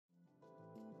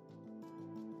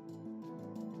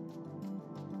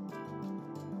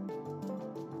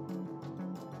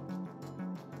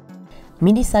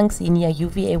Medisun-Xenia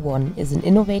UVA1 is an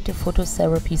innovative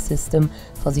phototherapy system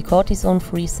for the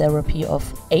cortisone-free therapy of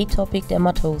atopic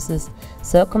dermatitis,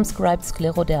 circumscribed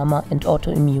scleroderma and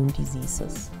autoimmune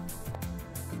diseases.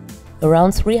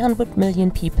 Around 300 million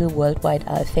people worldwide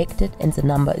are affected and the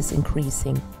number is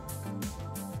increasing.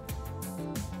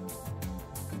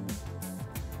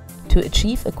 To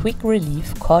achieve a quick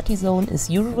relief, cortisone is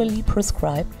usually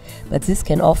prescribed, but this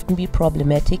can often be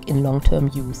problematic in long-term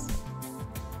use.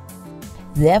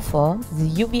 Therefore, the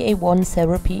UVA1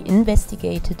 therapy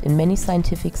investigated in many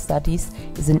scientific studies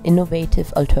is an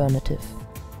innovative alternative.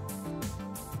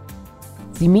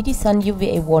 The medisun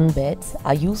UVA1 beds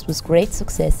are used with great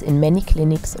success in many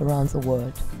clinics around the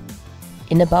world.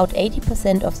 In about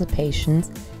 80% of the patients,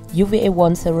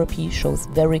 UVA1 therapy shows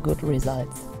very good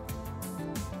results.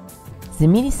 The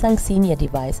medisun-Xenia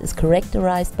device is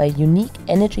characterized by unique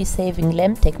energy-saving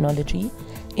lamp technology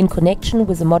in connection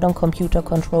with a modern computer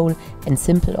control and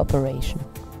simple operation.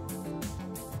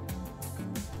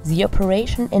 The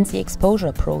operation and the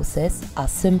exposure process are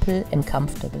simple and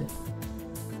comfortable.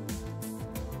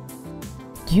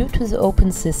 Due to the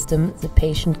open system, the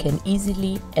patient can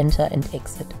easily enter and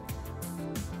exit.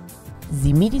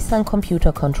 The medisun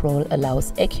computer control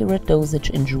allows accurate dosage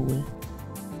in joule.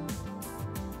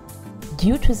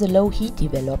 Due to the low heat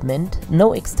development,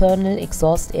 no external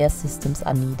exhaust air systems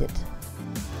are needed.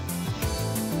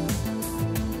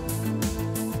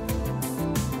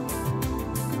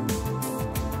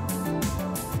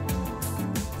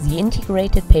 The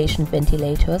integrated patient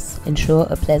ventilators ensure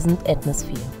a pleasant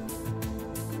atmosphere.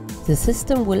 The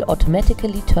system will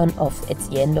automatically turn off at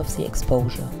the end of the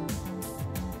exposure.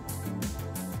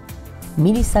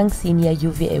 Medisun-Xenia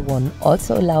UVA1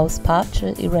 also allows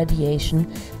partial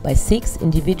irradiation by 6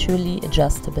 individually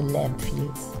adjustable lamp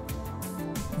fields.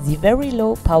 The very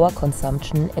low power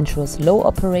consumption ensures low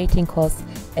operating costs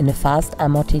and a fast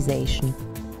amortization.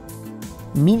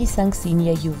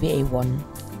 Medisun-Xenia UVA1,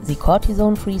 the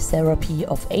cortisone-free therapy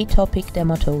of atopic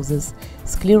dermatitis,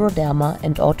 scleroderma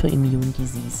and autoimmune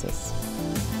diseases.